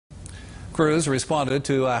Crews responded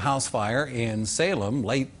to a house fire in Salem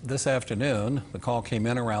late this afternoon. The call came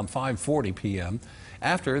in around 5:40 p.m.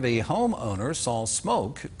 after the homeowner saw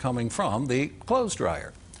smoke coming from the clothes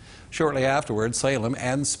dryer. Shortly afterward, Salem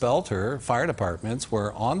and Spelter fire departments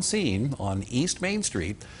were on scene on East Main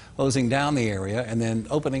Street, hosing down the area and then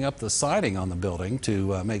opening up the siding on the building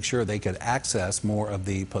to make sure they could access more of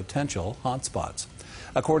the potential hotspots.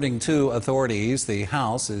 According to authorities, the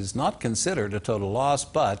house is not considered a total loss,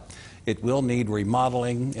 but it will need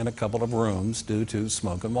remodeling in a couple of rooms due to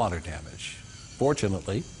smoke and water damage.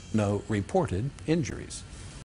 Fortunately, no reported injuries.